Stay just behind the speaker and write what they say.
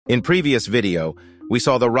In previous video, we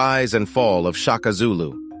saw the rise and fall of Shaka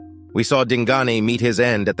Zulu. We saw Dingane meet his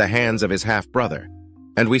end at the hands of his half-brother.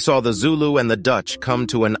 And we saw the Zulu and the Dutch come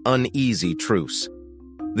to an uneasy truce.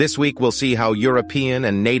 This week we'll see how European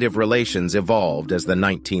and native relations evolved as the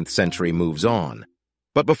 19th century moves on.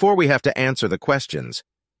 But before we have to answer the questions,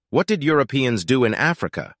 what did Europeans do in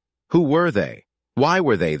Africa? Who were they? Why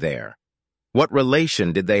were they there? What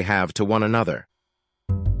relation did they have to one another?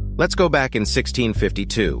 Let's go back in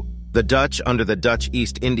 1652. The Dutch, under the Dutch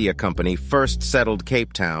East India Company, first settled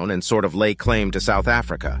Cape Town and sort of lay claim to South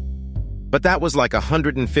Africa. But that was like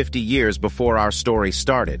 150 years before our story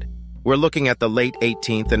started. We're looking at the late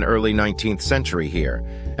 18th and early 19th century here.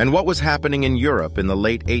 And what was happening in Europe in the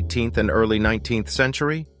late 18th and early 19th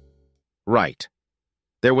century? Right.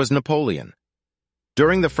 There was Napoleon.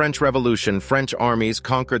 During the French Revolution, French armies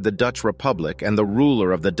conquered the Dutch Republic, and the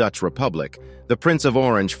ruler of the Dutch Republic, the Prince of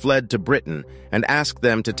Orange, fled to Britain and asked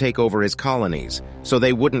them to take over his colonies so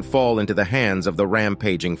they wouldn't fall into the hands of the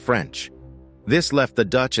rampaging French. This left the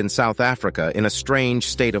Dutch in South Africa in a strange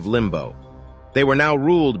state of limbo. They were now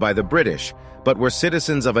ruled by the British, but were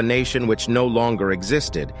citizens of a nation which no longer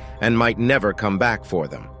existed and might never come back for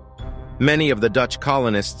them. Many of the Dutch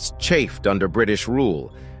colonists chafed under British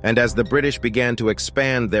rule, and as the British began to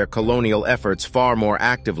expand their colonial efforts far more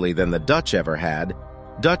actively than the Dutch ever had,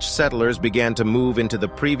 Dutch settlers began to move into the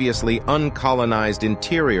previously uncolonized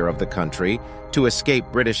interior of the country to escape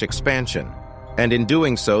British expansion. And in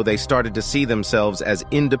doing so, they started to see themselves as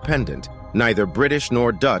independent, neither British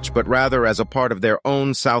nor Dutch, but rather as a part of their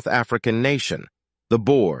own South African nation, the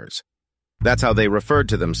Boers. That's how they referred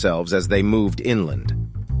to themselves as they moved inland.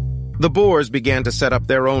 The Boers began to set up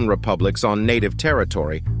their own republics on native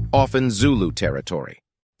territory, often Zulu territory.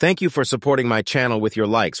 Thank you for supporting my channel with your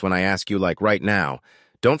likes when I ask you, like right now.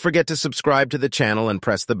 Don't forget to subscribe to the channel and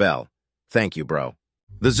press the bell. Thank you, bro.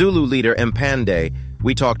 The Zulu leader Mfecane,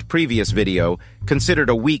 we talked previous video, considered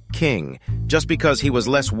a weak king just because he was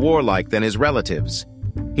less warlike than his relatives.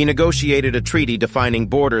 He negotiated a treaty defining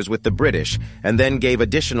borders with the British and then gave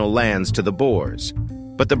additional lands to the Boers.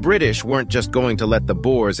 But the British weren't just going to let the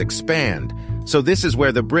Boers expand, so this is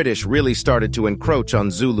where the British really started to encroach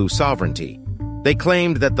on Zulu sovereignty. They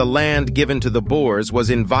claimed that the land given to the Boers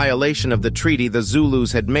was in violation of the treaty the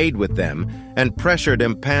Zulus had made with them and pressured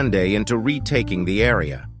Mfecane into retaking the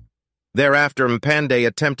area. Thereafter, Mfecane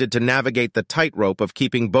attempted to navigate the tightrope of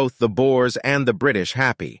keeping both the Boers and the British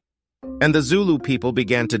happy. And the Zulu people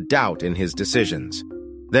began to doubt in his decisions.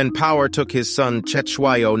 Then power took his son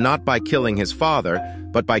Cetshwayo not by killing his father,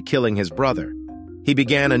 but by killing his brother. He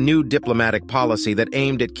began a new diplomatic policy that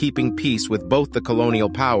aimed at keeping peace with both the colonial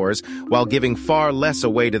powers while giving far less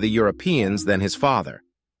away to the Europeans than his father.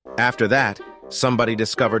 After that, somebody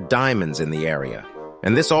discovered diamonds in the area,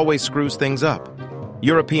 and this always screws things up.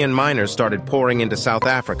 European miners started pouring into South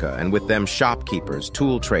Africa, and with them shopkeepers,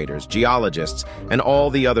 tool traders, geologists, and all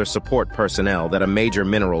the other support personnel that a major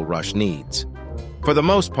mineral rush needs. For the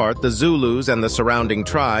most part, the Zulus and the surrounding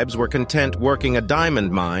tribes were content working a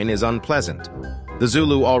diamond mine is unpleasant. The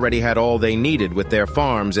Zulu already had all they needed with their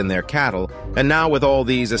farms and their cattle, and now with all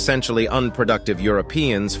these essentially unproductive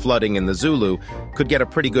Europeans flooding in the Zulu, could get a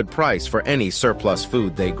pretty good price for any surplus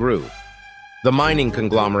food they grew. The mining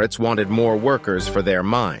conglomerates wanted more workers for their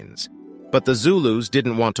mines, but the Zulus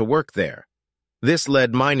didn't want to work there. This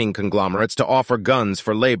led mining conglomerates to offer guns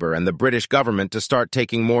for labor and the British government to start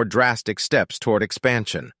taking more drastic steps toward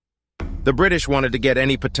expansion. The British wanted to get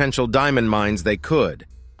any potential diamond mines they could,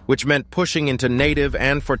 which meant pushing into native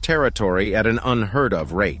and for territory at an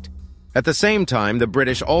unheard-of rate. At the same time, the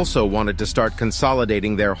British also wanted to start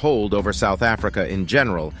consolidating their hold over South Africa in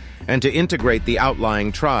general and to integrate the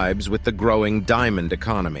outlying tribes with the growing diamond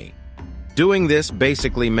economy. Doing this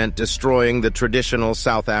basically meant destroying the traditional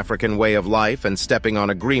South African way of life and stepping on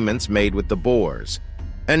agreements made with the Boers.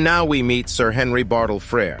 And now we meet Sir Henry Bartle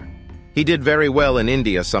Frere. He did very well in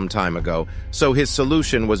India some time ago, so his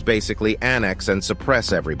solution was basically annex and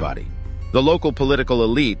suppress everybody. The local political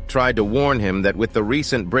elite tried to warn him that with the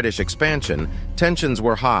recent British expansion, tensions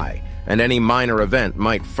were high, and any minor event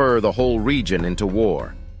might further the whole region into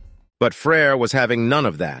war. But Frere was having none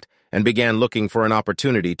of that, and began looking for an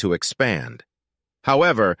opportunity to expand.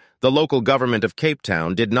 However, the local government of Cape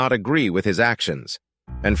Town did not agree with his actions,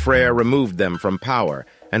 and Frere removed them from power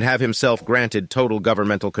and have himself granted total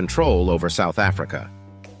governmental control over South Africa.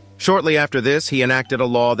 Shortly after this, he enacted a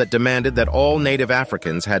law that demanded that all native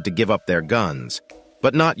Africans had to give up their guns,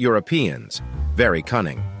 but not Europeans. Very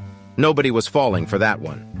cunning. Nobody was falling for that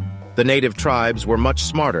one. The native tribes were much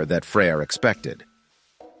smarter than Frere expected.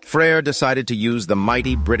 Frere decided to use the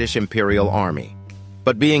mighty British Imperial Army.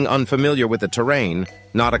 But being unfamiliar with the terrain,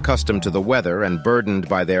 not accustomed to the weather and burdened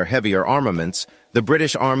by their heavier armaments, the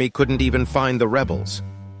British army couldn't even find the rebels,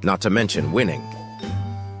 not to mention winning.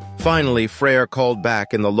 Finally, Frere called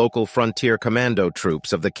back in the local frontier commando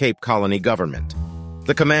troops of the Cape Colony government.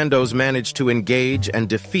 The commandos managed to engage and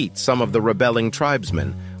defeat some of the rebelling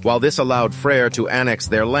tribesmen. While this allowed Frere to annex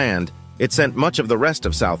their land, it sent much of the rest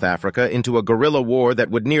of South Africa into a guerrilla war that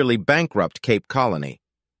would nearly bankrupt Cape Colony.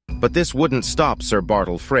 But this wouldn't stop Sir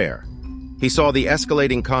Bartle Frere. He saw the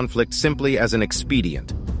escalating conflict simply as an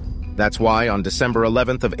expedient. That's why, on December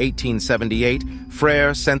 11th of 1878,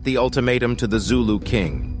 Frere sent the ultimatum to the Zulu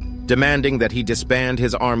king, demanding that he disband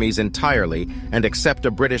his armies entirely and accept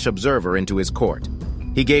a British observer into his court.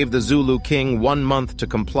 He gave the Zulu king 1 month to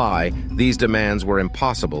comply. These demands were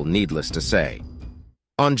impossible, needless to say.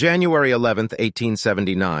 On January 11th,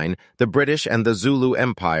 1879, the British and the Zulu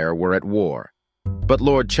Empire were at war. But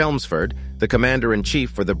Lord Chelmsford, the commander-in-chief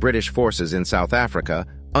for the British forces in South Africa,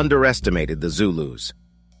 underestimated the Zulus.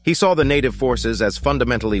 He saw the native forces as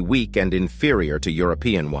fundamentally weak and inferior to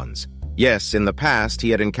European ones. Yes, in the past he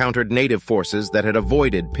had encountered native forces that had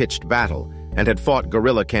avoided pitched battle and had fought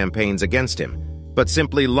guerrilla campaigns against him, but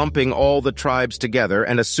simply lumping all the tribes together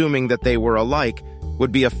and assuming that they were alike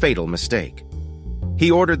would be a fatal mistake. He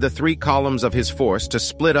ordered the 3 columns of his force to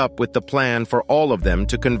split up with the plan for all of them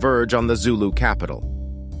to converge on the Zulu capital.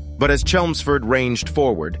 But as Chelmsford ranged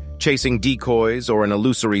forward, chasing decoys or an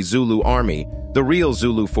illusory Zulu army, the real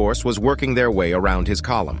Zulu force was working their way around his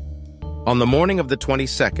column. On the morning of the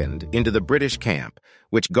 22nd, into the British camp,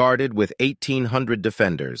 which guarded with 1,800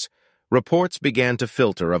 defenders, reports began to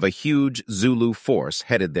filter of a huge Zulu force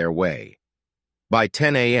headed their way. By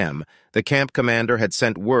 10 a.m., the camp commander had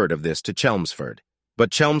sent word of this to Chelmsford,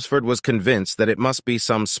 but Chelmsford was convinced that it must be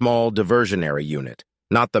some small diversionary unit,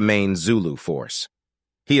 not the main Zulu force.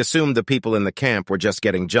 He assumed the people in the camp were just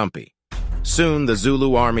getting jumpy. Soon the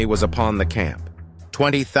Zulu army was upon the camp,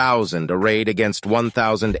 20,000 arrayed against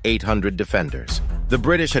 1,800 defenders. The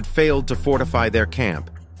British had failed to fortify their camp,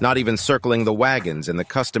 not even circling the wagons in the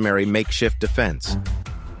customary makeshift defense.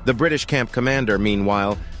 The British camp commander,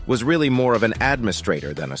 meanwhile, was really more of an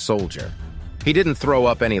administrator than a soldier. He didn't throw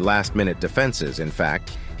up any last-minute defenses. In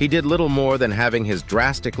fact, he did little more than having his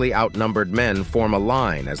drastically outnumbered men form a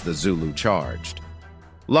line as the Zulu charged.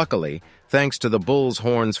 Luckily, thanks to the bull's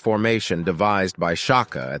horns formation devised by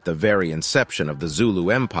Shaka at the very inception of the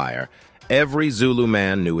Zulu Empire, every Zulu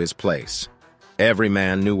man knew his place. Every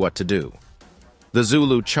man knew what to do. The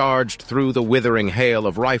Zulu charged through the withering hail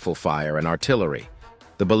of rifle fire and artillery.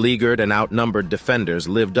 The beleaguered and outnumbered defenders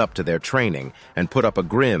lived up to their training and put up a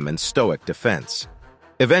grim and stoic defense.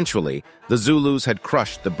 Eventually, the Zulus had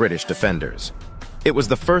crushed the British defenders. It was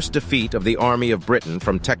the first defeat of the Army of Britain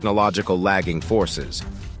from technological lagging forces.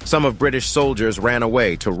 Some of British soldiers ran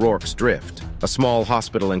away to Rorke's Drift, a small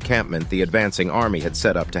hospital encampment the advancing army had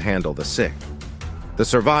set up to handle the sick. The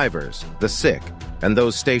survivors, the sick, and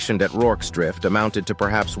those stationed at Rorke's Drift amounted to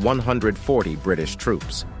perhaps 140 British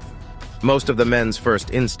troops. Most of the men's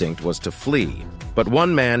first instinct was to flee, but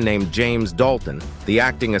one man named James Dalton, the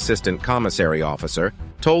acting assistant commissary officer,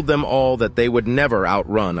 told them all that they would never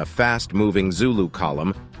outrun a fast-moving Zulu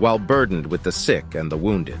column while burdened with the sick and the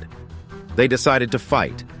wounded. They decided to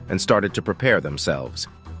fight and started to prepare themselves.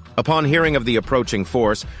 Upon hearing of the approaching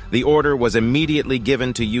force, the order was immediately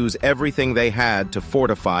given to use everything they had to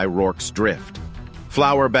fortify Rorke's Drift.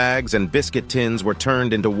 Flour bags and biscuit tins were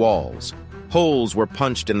turned into walls. Holes were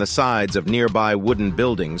punched in the sides of nearby wooden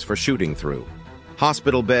buildings for shooting through.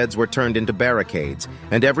 Hospital beds were turned into barricades,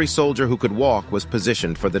 and every soldier who could walk was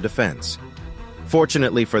positioned for the defense.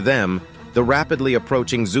 Fortunately for them, the rapidly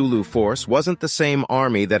approaching Zulu force wasn't the same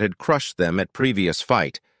army that had crushed them at previous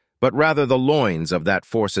fight, but rather the loins of that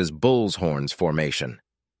force's bull's horns formation,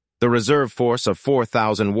 the reserve force of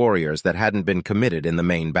 4,000 warriors that hadn't been committed in the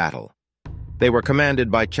main battle. They were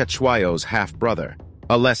commanded by Cetshwayo's half-brother,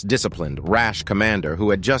 a less disciplined, rash commander who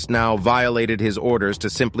had just now violated his orders to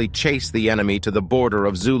simply chase the enemy to the border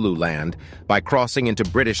of Zululand by crossing into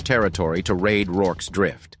British territory to raid Rorke's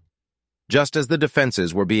Drift. Just as the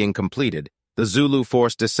defenses were being completed, the Zulu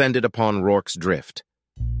force descended upon Rorke's Drift.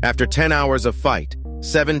 After 10 hours of fight,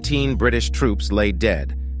 17 British troops lay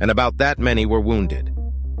dead, and about that many were wounded.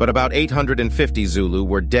 But about 850 Zulu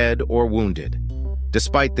were dead or wounded.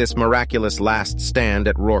 Despite this miraculous last stand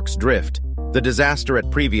at Rorke's Drift, the disaster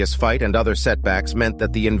at previous fight and other setbacks meant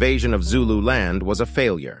that the invasion of Zulu land was a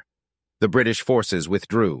failure. The British forces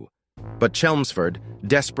withdrew, but Chelmsford,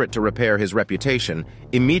 desperate to repair his reputation,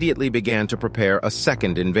 immediately began to prepare a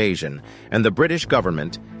second invasion, and the British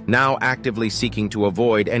government, now actively seeking to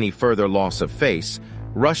avoid any further loss of face,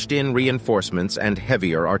 rushed in reinforcements and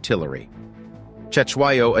heavier artillery.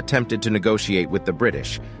 Cetshwayo attempted to negotiate with the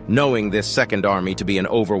British, knowing this second army to be an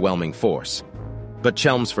overwhelming force. But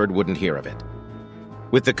Chelmsford wouldn't hear of it.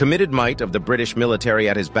 With the committed might of the British military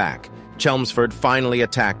at his back, Chelmsford finally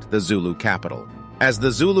attacked the Zulu capital. As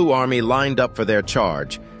the Zulu army lined up for their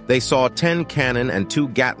charge, they saw 10 cannon and 2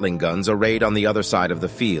 Gatling guns arrayed on the other side of the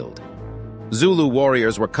field. Zulu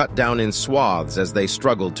warriors were cut down in swaths as they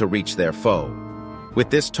struggled to reach their foe. With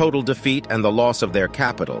this total defeat and the loss of their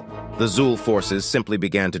capital, the Zulu forces simply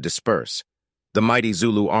began to disperse. The mighty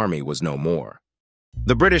Zulu army was no more.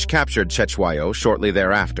 The British captured Cetshwayo shortly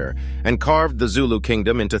thereafter and carved the Zulu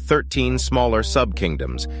kingdom into 13 smaller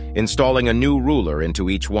sub-kingdoms, installing a new ruler into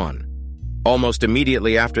each one. Almost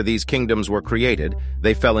immediately after these kingdoms were created,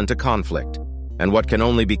 they fell into conflict, and what can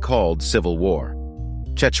only be called civil war.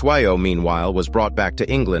 Cetshwayo, meanwhile, was brought back to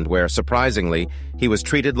England where, surprisingly, he was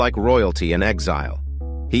treated like royalty in exile.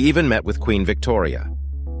 He even met with Queen Victoria.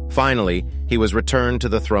 Finally, he was returned to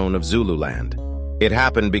the throne of Zululand. It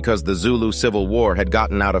happened because the Zulu Civil War had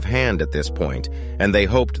gotten out of hand at this point, and they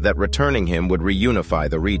hoped that returning him would reunify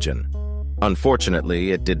the region.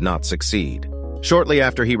 Unfortunately, it did not succeed. Shortly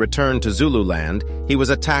after he returned to Zululand, he was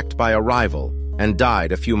attacked by a rival and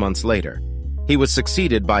died a few months later. He was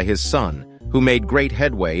succeeded by his son, who made great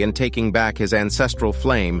headway in taking back his ancestral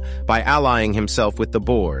flame by allying himself with the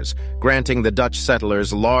Boers, granting the Dutch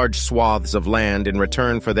settlers large swaths of land in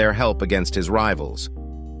return for their help against his rivals.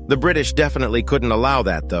 The British definitely couldn't allow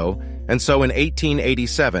that, though, and so in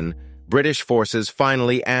 1887, British forces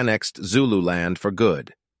finally annexed Zululand for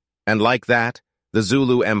good. And like that, the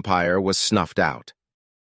Zulu Empire was snuffed out.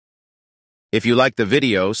 If you like the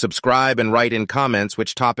video, subscribe and write in comments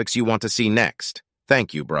which topics you want to see next.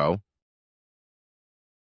 Thank you, bro.